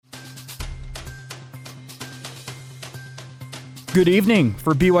Good evening.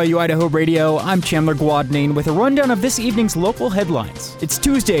 For BYU Idaho Radio, I'm Chandler Guadnine with a rundown of this evening's local headlines. It's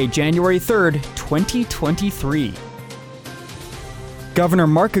Tuesday, January 3rd, 2023. Governor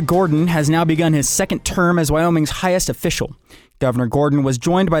Mark Gordon has now begun his second term as Wyoming's highest official. Governor Gordon was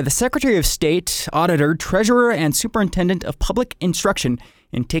joined by the Secretary of State, Auditor, Treasurer, and Superintendent of Public Instruction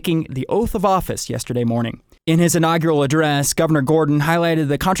in taking the oath of office yesterday morning. In his inaugural address, Governor Gordon highlighted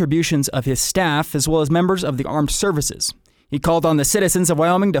the contributions of his staff as well as members of the armed services. He called on the citizens of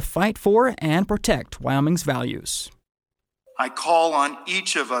Wyoming to fight for and protect Wyoming's values. I call on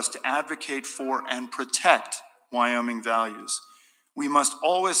each of us to advocate for and protect Wyoming values. We must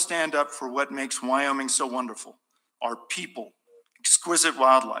always stand up for what makes Wyoming so wonderful: our people, exquisite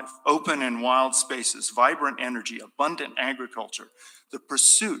wildlife, open and wild spaces, vibrant energy, abundant agriculture, the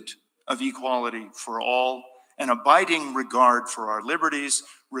pursuit of equality for all, an abiding regard for our liberties,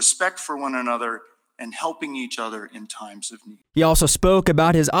 respect for one another, and helping each other in times of need. He also spoke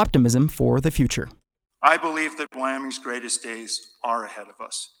about his optimism for the future. I believe that Wyoming's greatest days are ahead of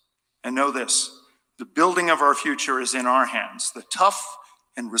us. And know this: the building of our future is in our hands, the tough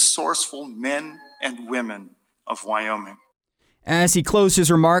and resourceful men and women of Wyoming. As he closed his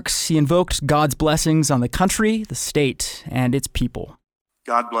remarks, he invoked God's blessings on the country, the state, and its people.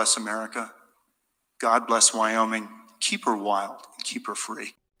 God bless America. God bless Wyoming. Keep her wild and keep her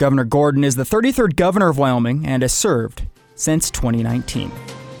free. Governor Gordon is the 33rd governor of Wyoming and has served since 2019.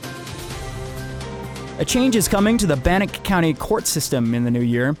 A change is coming to the Bannock County court system in the new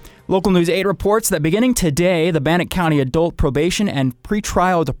year. Local News 8 reports that beginning today, the Bannock County Adult Probation and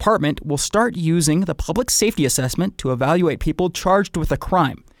Pretrial Department will start using the Public Safety Assessment to evaluate people charged with a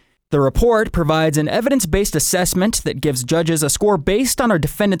crime. The report provides an evidence-based assessment that gives judges a score based on our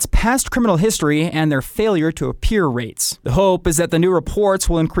defendants' past criminal history and their failure to appear rates. The hope is that the new reports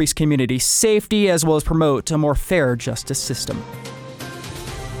will increase community safety as well as promote a more fair justice system.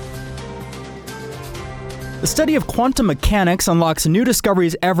 The study of quantum mechanics unlocks new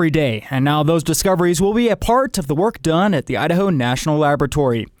discoveries every day, and now those discoveries will be a part of the work done at the Idaho National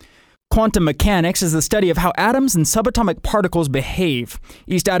Laboratory. Quantum mechanics is the study of how atoms and subatomic particles behave.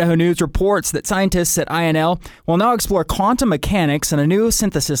 East Idaho News reports that scientists at INL will now explore quantum mechanics in a new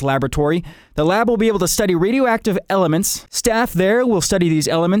synthesis laboratory. The lab will be able to study radioactive elements. Staff there will study these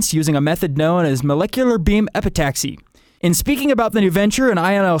elements using a method known as molecular beam epitaxy. In speaking about the new venture, an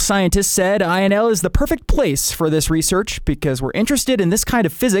INL scientist said INL is the perfect place for this research because we're interested in this kind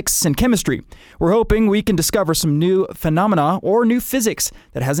of physics and chemistry. We're hoping we can discover some new phenomena or new physics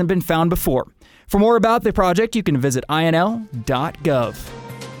that hasn't been found before. For more about the project, you can visit inl.gov.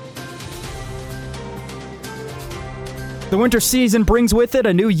 The winter season brings with it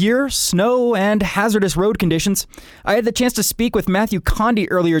a new year, snow, and hazardous road conditions. I had the chance to speak with Matthew Condi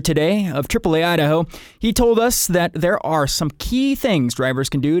earlier today of AAA Idaho. He told us that there are some key things drivers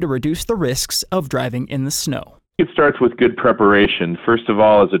can do to reduce the risks of driving in the snow. It starts with good preparation. First of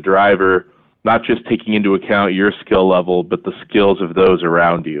all, as a driver, not just taking into account your skill level, but the skills of those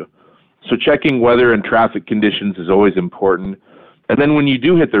around you. So checking weather and traffic conditions is always important. And then when you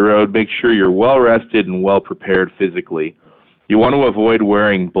do hit the road, make sure you're well rested and well prepared physically. You want to avoid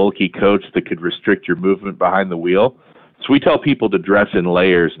wearing bulky coats that could restrict your movement behind the wheel. So we tell people to dress in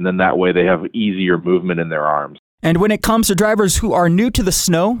layers, and then that way they have easier movement in their arms. And when it comes to drivers who are new to the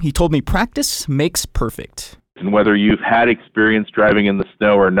snow, he told me practice makes perfect. And whether you've had experience driving in the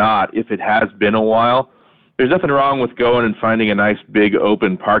snow or not, if it has been a while, there's nothing wrong with going and finding a nice big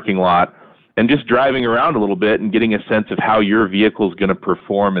open parking lot and just driving around a little bit and getting a sense of how your vehicle is going to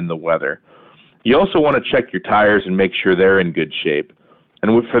perform in the weather. You also want to check your tires and make sure they're in good shape.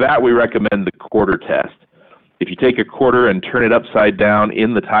 And for that, we recommend the quarter test. If you take a quarter and turn it upside down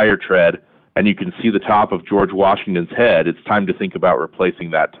in the tire tread, and you can see the top of George Washington's head, it's time to think about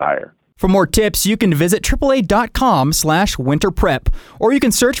replacing that tire. For more tips, you can visit AAA.com/winterprep, or you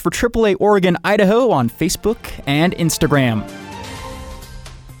can search for AAA Oregon Idaho on Facebook and Instagram.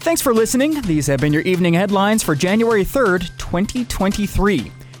 Thanks for listening. These have been your evening headlines for January 3rd,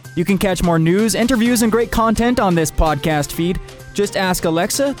 2023. You can catch more news, interviews, and great content on this podcast feed. Just ask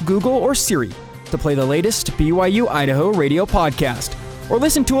Alexa, Google, or Siri to play the latest BYU Idaho radio podcast, or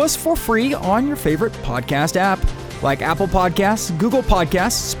listen to us for free on your favorite podcast app, like Apple Podcasts, Google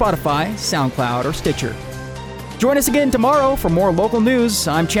Podcasts, Spotify, SoundCloud, or Stitcher. Join us again tomorrow for more local news.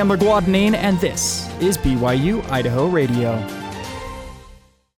 I'm Chandler Guadnine, and this is BYU Idaho Radio.